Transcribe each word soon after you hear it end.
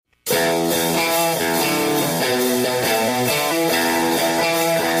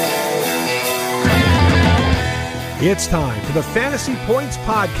It's time for the Fantasy Points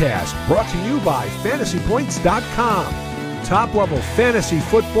Podcast, brought to you by FantasyPoints.com. Top-level fantasy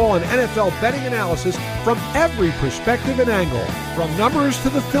football and NFL betting analysis from every perspective and angle, from numbers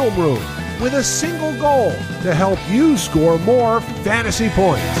to the film room, with a single goal to help you score more fantasy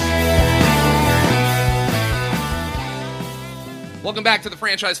points. Welcome back to the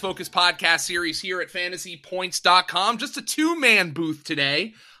Franchise Focus podcast series here at FantasyPoints.com. Just a two-man booth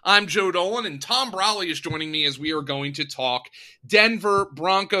today. I'm Joe Dolan, and Tom Brawley is joining me as we are going to talk Denver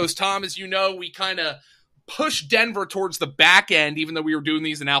Broncos. Tom, as you know, we kind of pushed Denver towards the back end, even though we were doing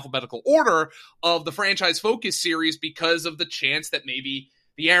these in alphabetical order, of the Franchise Focus series because of the chance that maybe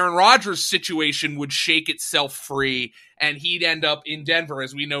the Aaron Rodgers situation would shake itself free and he'd end up in Denver.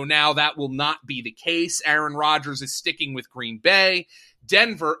 As we know now, that will not be the case. Aaron Rodgers is sticking with Green Bay.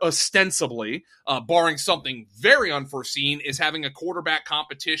 Denver, ostensibly, barring something very unforeseen, is having a quarterback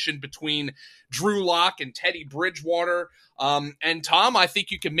competition between Drew Lock and Teddy Bridgewater. And Tom, I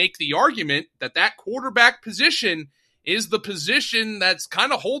think you can make the argument that that quarterback position is the position that's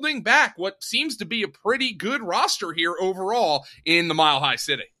kind of holding back what seems to be a pretty good roster here overall in the Mile High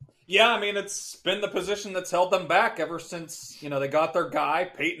City. Yeah, I mean, it's been the position that's held them back ever since, they got their guy,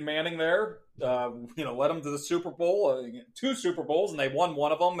 Peyton Manning, there. Led them to the Super Bowl, 2 Super Bowls, and they won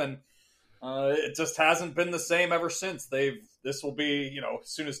one of them, and it just hasn't been the same ever since. This will be, as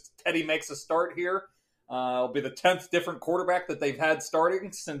soon as Teddy makes a start here, it'll be the 10th different quarterback that they've had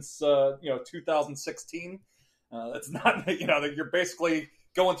starting since 2016. That's not, you're basically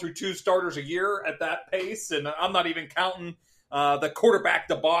going through 2 starters a year at that pace, and I'm not even counting the quarterback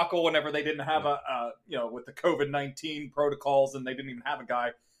debacle whenever they didn't have with the COVID-19 protocols, and they didn't even have a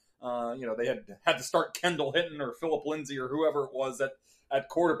guy. They had to start Kendall Hinton or Philip Lindsay or whoever it was at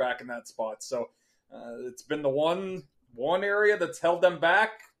quarterback in that spot. So it's been the one area that's held them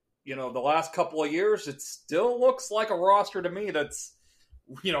back. The last couple of years, it still looks like a roster to me that's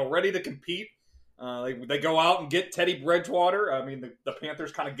ready to compete. They go out and get Teddy Bridgewater. I mean, the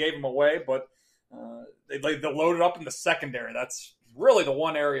Panthers kind of gave him away, but they loaded up in the secondary. That's really the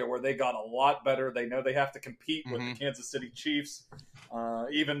one area where they got a lot better. They know they have to compete with the Kansas City Chiefs.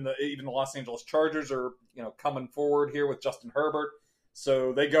 Even the Los Angeles Chargers are coming forward here with Justin Herbert.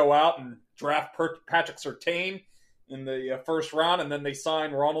 So they go out and draft Patrick Surtain in the first round, and then they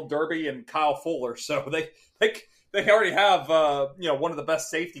sign Ronald Darby and Kyle Fuller. So they already have one of the best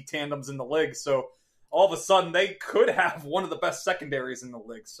safety tandems in the league. So all of a sudden they could have one of the best secondaries in the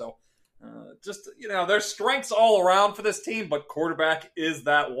league. So there's strengths all around for this team, but quarterback is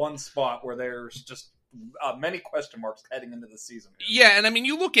that one spot where there's just many question marks heading into the season. Yeah, and I mean,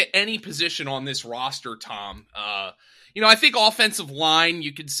 you look at any position on this roster, Tom. I think offensive line,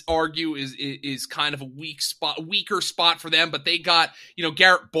 you could argue, is kind of a weaker spot for them, but they got,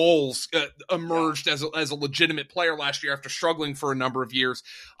 Garrett Bowles emerged as a legitimate player last year after struggling for a number of years.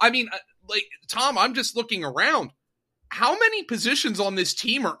 I mean, Tom, I'm just looking around. How many positions on this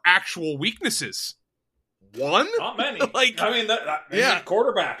team are actual weaknesses? One? Not many.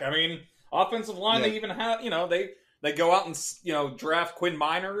 Quarterback. I mean, offensive line, They even have, they go out and, draft Quinn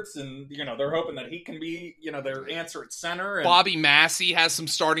Miners, and, they're hoping that he can be, their answer at center. And Bobby Massey has some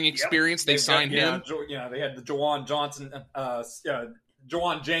starting experience. They signed him. They had the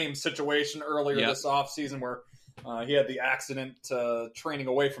Juwan James situation earlier this offseason where he had the accident training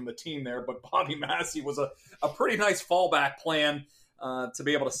away from the team there, but Bobby Massey was a pretty nice fallback plan to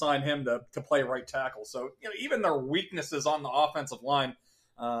be able to sign him to play right tackle. So, even their weaknesses on the offensive line,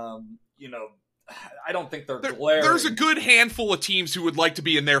 I don't think they're glaring. There's a good handful of teams who would like to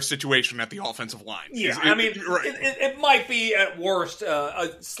be in their situation at the offensive line. Yeah, it might be at worst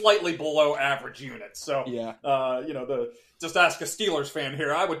a slightly below average unit. So, just ask a Steelers fan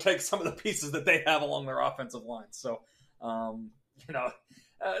here. I would take some of the pieces that they have along their offensive line. So, other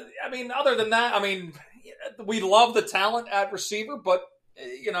than that, we love the talent at receiver, but,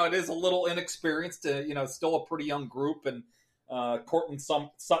 it is a little inexperienced. Still a pretty young group, and Cortland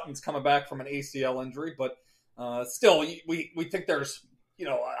Sutton's coming back from an ACL injury, but still, we think there's,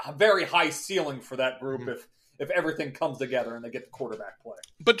 a very high ceiling for that group if everything comes together and they get the quarterback play.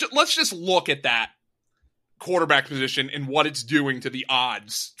 But let's just look at that quarterback position and what it's doing to the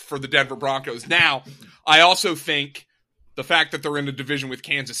odds for the Denver Broncos. Now, I also think the fact that they're in a division with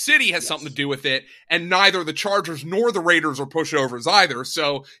Kansas City has something to do with it, and neither the Chargers nor the Raiders are pushovers either,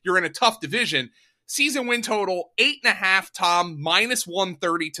 so you're in a tough division. Season win total, 8.5, Tom,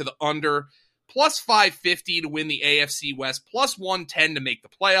 -130 to the under. plus 550 to win the AFC West, plus 110 to make the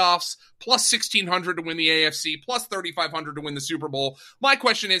playoffs, plus 1600 to win the AFC, plus 3500 to win the Super Bowl. My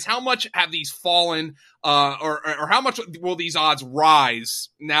question is, how much have these fallen, or how much will these odds rise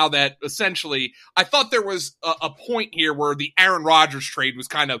now that essentially, I thought there was a point here where the Aaron Rodgers trade was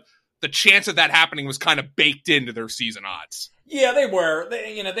kind of, the chance of that happening was kind of baked into their season odds. Yeah, they were.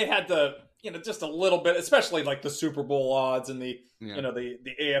 They had to, just a little bit, especially like the Super Bowl odds and the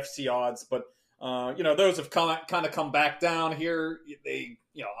AFC odds. But, those have kind of come back down here. They,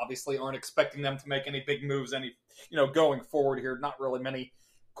 obviously aren't expecting them to make any big moves going forward here. Not really many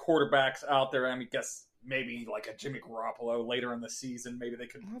quarterbacks out there. I mean, guess maybe like a Jimmy Garoppolo later in the season. Maybe they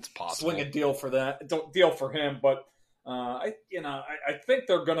could swing a deal for him. But, I think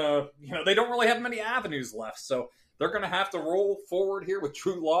they're going to, they don't really have many avenues left. So they're going to have to roll forward here with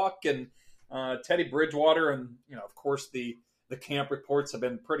Drew Lock and Teddy Bridgewater. And, of course, the camp reports have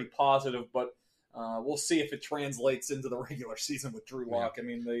been pretty positive, but we'll see if it translates into the regular season with Drew Lock. I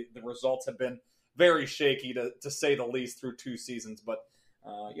mean, the results have been very shaky to say the least through 2 seasons, but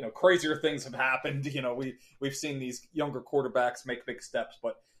crazier things have happened. We've seen these younger quarterbacks make big steps,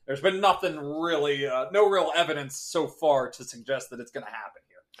 but there's been nothing really, no real evidence so far to suggest that it's going to happen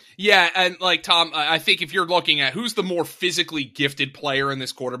here. Yeah, and like Tom, I think if you're looking at who's the more physically gifted player in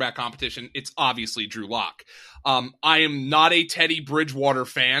this quarterback competition, it's obviously Drew Lock. I am not a Teddy Bridgewater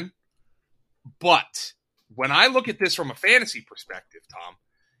fan, but when I look at this from a fantasy perspective, Tom,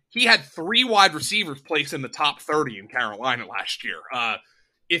 he had 3 wide receivers placed in the top 30 in Carolina last year.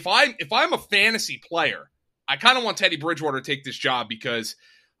 If I'm a fantasy player, I kind of want Teddy Bridgewater to take this job because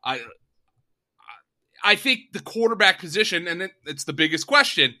I think the quarterback position, and it's the biggest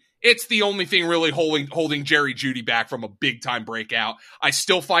question, it's the only thing really holding Jerry Jeudy back from a big-time breakout. I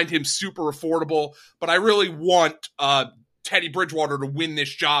still find him super affordable, but I really want Teddy Bridgewater to win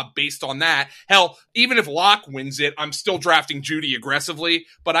this job based on that. Hell, even if Locke wins it, I'm still drafting Jeudy aggressively,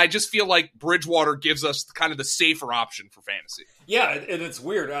 but I just feel like Bridgewater gives us kind of the safer option for fantasy. Yeah, and it's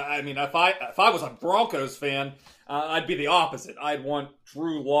weird. I mean, if I was a Broncos fan, I'd be the opposite. I'd want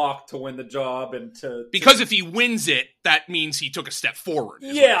Drew Lock to win the job because if he wins it, that means he took a step forward.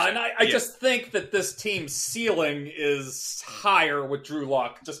 Yeah, and I just think that this team's ceiling is higher with Drew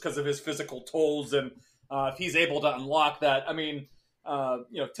Lock just because of his physical tools and if he's able to unlock that. I mean,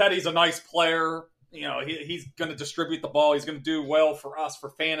 Teddy's a nice player. He's going to distribute the ball. He's going to do well for us for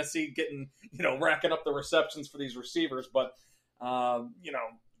fantasy, racking up the receptions for these receivers. But,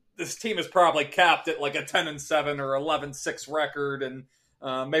 this team is probably capped at like a 10-7 or 11-6 record and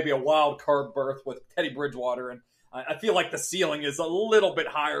maybe a wild card berth with Teddy Bridgewater. And I feel like the ceiling is a little bit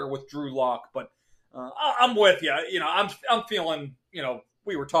higher with Drew Lock. But I'm with you. I'm feeling,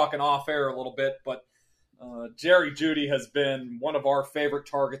 we were talking off air a little bit, but Jerry Jeudy has been one of our favorite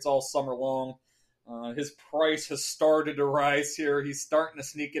targets all summer long. His price has started to rise here. He's starting to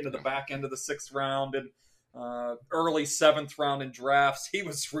sneak into the back end of the 6th round and early 7th round in drafts. He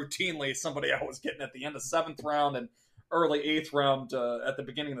was routinely somebody I was getting at the end of 7th round and early 8th round at the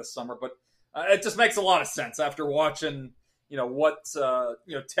beginning of the summer. But it just makes a lot of sense after watching, what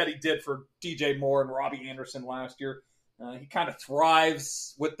Teddy did for DJ Moore and Robbie Anderson last year. He kind of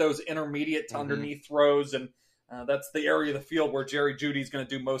thrives with those intermediate to underneath throws, and that's the area of the field where Jerry Jeudy is going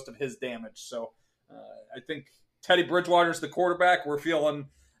to do most of his damage. So I think Teddy Bridgewater's the quarterback. We're feeling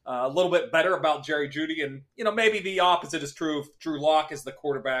a little bit better about Jerry Jeudy, and maybe the opposite is true if Drew Lock is the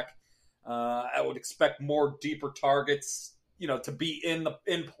quarterback. I would expect more deeper targets, to be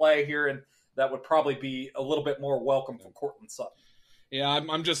in play here, and that would probably be a little bit more welcome from Courtland Sutton. Yeah,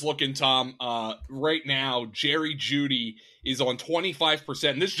 I'm just looking, Tom. Right now, Jerry Jeudy is on 25%.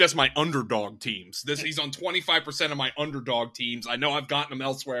 And this is just my underdog teams. He's on 25% of my underdog teams. I know I've gotten him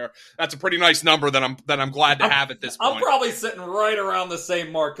elsewhere. That's a pretty nice number that I'm glad to have at this point. I'm probably sitting right around the same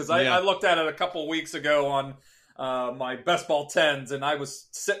mark because I looked at it a couple weeks ago on my best ball 10s, and I was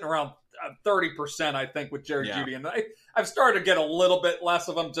sitting around 30%, I think, with Jerry Jeudy. And I've started to get a little bit less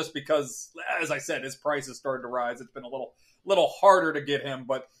of him just because, as I said, his price has started to rise. It's been a little harder to get him,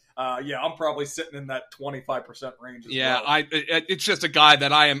 but I'm probably sitting in that 25% range as well. It's just a guy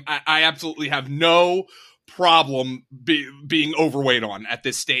that I absolutely have no problem being overweight on at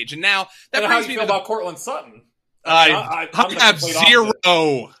this stage. And now that brings me to about Courtland Sutton. I have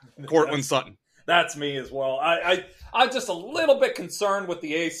zero Courtland Sutton. That's me as well. I'm just a little bit concerned with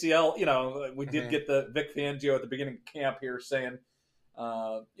the ACL. We did get the Vic Fangio at the beginning of camp here saying,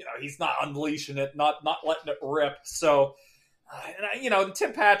 he's not unleashing it, not letting it rip. So, and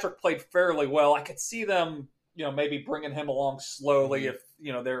Tim Patrick played fairly well. I could see them, maybe bringing him along slowly if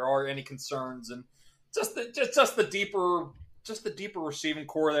there are any concerns, and just the deeper just the deeper receiving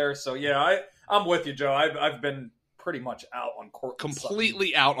core there. So yeah, I'm with you, Joe. I've been pretty much out on Courtland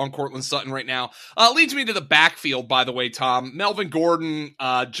completely out on Courtland Sutton right now. Leads me to the backfield, by the way, Tom. Melvin Gordon,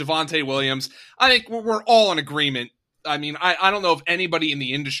 Javonte Williams. I think we're all in agreement. I mean, I don't know if anybody in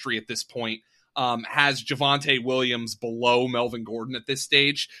the industry at this point has Javonte Williams below Melvin Gordon at this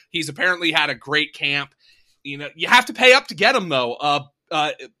stage. He's apparently had a great camp. You know, you have to pay up to get him, though.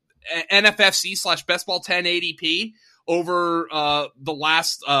 NFFC/Best Ball 10 ADP over the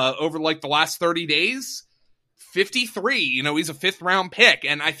last 30 days. 53, you know, he's a 5th round pick.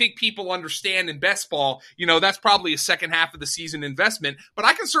 And I think people understand in best ball, you know, that's probably a second half of the season investment, but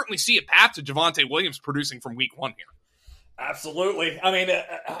I can certainly see a path to Javonte Williams producing from week 1 here. Absolutely. I mean,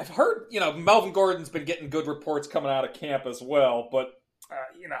 I've heard, you know, Melvin Gordon's been getting good reports coming out of camp as well, but,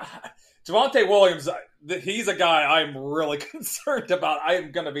 you know, Javonte Williams, he's a guy I'm really concerned about. I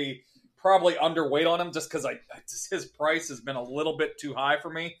am going to be probably underweight on him just because his price has been a little bit too high for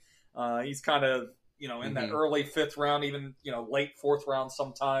me. He's kind of, you know, in that early 5th round, even, you know, late 4th round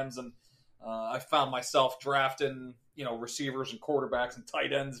sometimes. And I found myself drafting, you know, receivers and quarterbacks and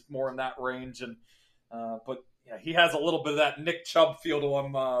tight ends more in that range. And, but yeah, he has a little bit of that Nick Chubb feel to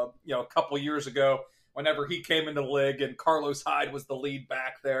him, you know, a couple of years ago whenever he came into the league and Carlos Hyde was the lead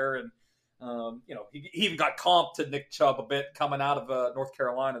back there. And, you know, he even got comped to Nick Chubb a bit coming out of North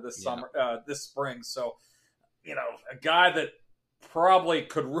Carolina this spring. So, you know, a guy that probably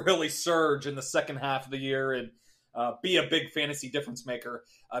could really surge in the second half of the year and be a big fantasy difference maker.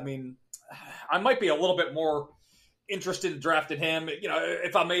 I mean, I might be a little bit more interested in drafting him, you know,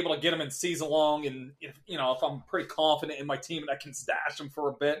 if I'm able to get him in season long and, if I'm pretty confident in my team and I can stash him for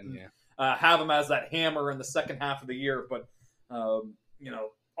a bit and have him as that hammer in the second half of the year. But, you know,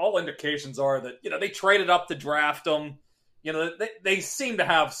 all indications are that, you know, they traded up to draft him. You know, they seem to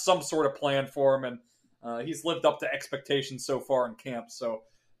have some sort of plan for him, and he's lived up to expectations so far in camp. So,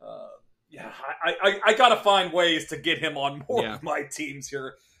 I got to find ways to get him on more of my teams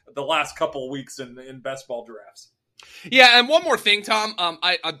here the last couple of weeks in best ball drafts. Yeah, and one more thing, Tom.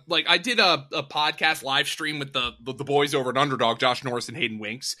 I did a podcast live stream with the boys over at Underdog, Josh Norris and Hayden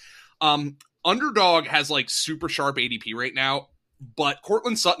Winks. Underdog has like super sharp ADP right now, but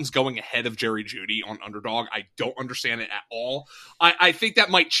Courtland Sutton's going ahead of Jerry Jeudy on Underdog. I don't understand it at all. I think that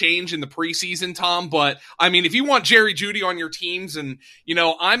might change in the preseason, Tom, but I mean, if you want Jerry Jeudy on your teams, and you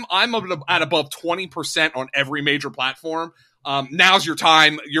know, I'm at above 20% on every major platform. Now's your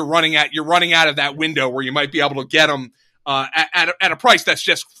time. You're running out of that window where you might be able to get them at a price that's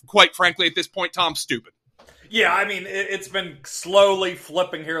just, quite frankly, at this point, Tom, stupid. Yeah, I mean, it's been slowly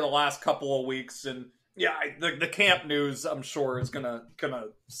flipping here the last couple of weeks, and yeah, the camp news, I'm sure, is gonna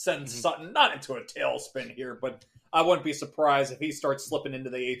send Sutton not into a tailspin here, but I wouldn't be surprised if he starts slipping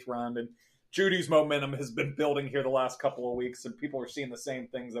into the 8th round. And Judy's momentum has been building here the last couple of weeks, and people are seeing the same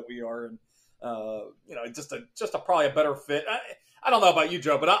things that we are. And you know, just a probably a better fit. I don't know about you,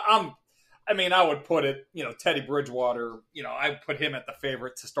 Joe, but I would put it, you know, Teddy Bridgewater, you know, I would put him at the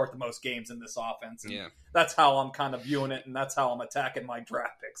favorite to start the most games in this offense. And that's how I'm kind of viewing it, and that's how I'm attacking my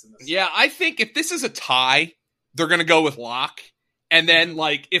draft picks in this. Yeah, I think if this is a tie, they're going to go with Locke. And then,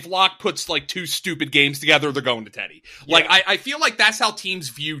 like, if Locke puts, like, 2 stupid games together, they're going to Teddy. Yeah. Like, I feel like that's how teams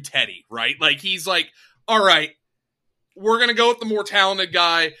view Teddy, right? Like, he's like, all right, we're going to go with the more talented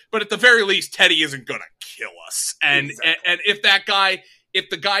guy, but at the very least, Teddy isn't going to kill us. And if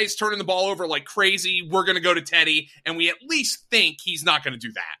the guy's turning the ball over like crazy, we're going to go to Teddy, and we at least think he's not going to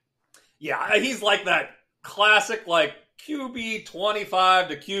do that. Yeah, he's like that classic, like, QB 25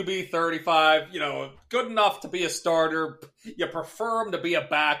 to QB 35, you know, good enough to be a starter. You prefer him to be a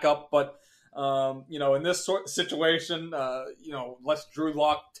backup, but, you know, in this sort of situation, you know, unless Drew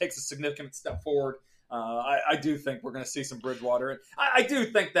Lock takes a significant step forward, I do think we're going to see some Bridgewater. And I do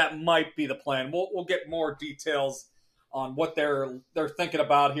think that might be the plan. We'll get more details on what they're thinking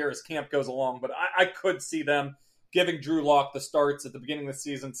about here as camp goes along, but I could see them giving Drew Lock the starts at the beginning of the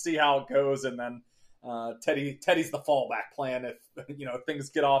season, see how it goes, and then Teddy's the fallback plan if, you know,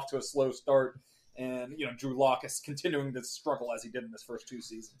 things get off to a slow start and, you know, Drew Lock is continuing to struggle as he did in his first 2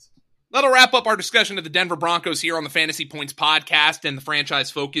 seasons. That'll wrap up our discussion of the Denver Broncos here on the Fantasy Points podcast and the Franchise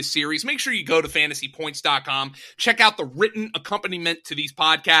Focus series. Make sure you go to fantasypoints.com. Check out the written accompaniment to these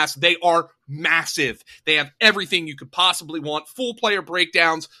podcasts. They are massive. They have everything you could possibly want. Full player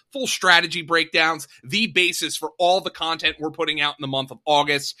breakdowns, full strategy breakdowns, the basis for all the content we're putting out in the month of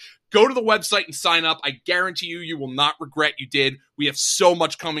August. Go to the website and sign up. I guarantee you will not regret you did. We have so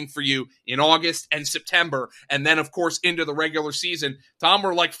much coming for you in August and September. And then, of course, into the regular season. Tom,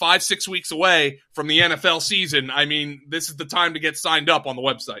 we're like 5-6 weeks away from the NFL season. I mean, this is the time to get signed up on the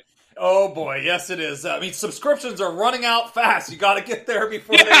website. Oh boy, yes it is. I mean, subscriptions are running out fast. You got to get there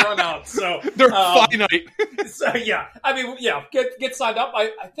before they run out. So they're finite. So yeah, I mean, yeah, get signed up. I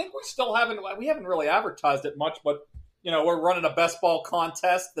think we haven't really advertised it much, but we're running a best ball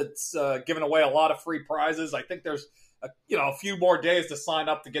contest that's giving away a lot of free prizes. I think there's a few more days to sign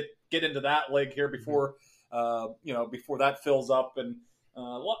up to get into that league here before before that fills up, and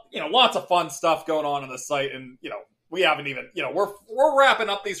lots of fun stuff going on the site, and we haven't even we're wrapping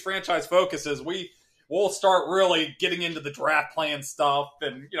up these franchise focuses. We'll start really getting into the draft plan stuff,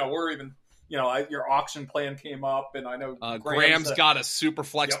 and we're even your auction plan came up, and I know Graham's got a super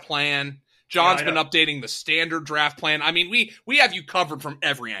flex plan. John's been updating the standard draft plan. I mean, we have you covered from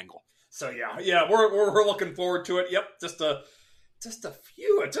every angle. So yeah, we're looking forward to it. Yep, just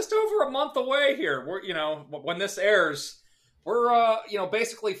over a month away here. We're when this airs, we're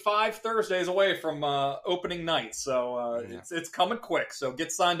basically 5 Thursdays away from opening night. So it's coming quick. So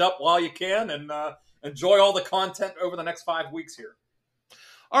get signed up while you can, and enjoy all the content over the next 5 weeks here.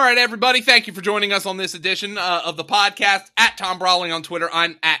 All right, everybody. Thank you for joining us on this edition of the podcast. At Tom Brawley on Twitter.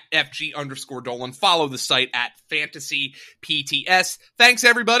 I'm at FG_Dolan. Follow the site at FantasyPTS. Thanks,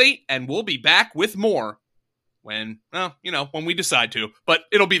 everybody. And we'll be back with more when we decide to. But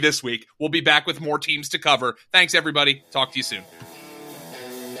it'll be this week. We'll be back with more teams to cover. Thanks, everybody. Talk to you soon.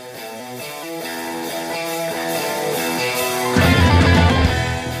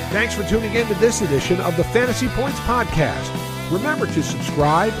 Thanks for tuning in to this edition of the Fantasy Points Podcast. Remember to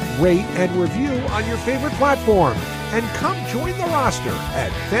subscribe, rate, and review on your favorite platform. And come join the roster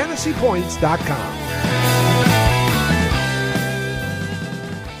at fantasypoints.com.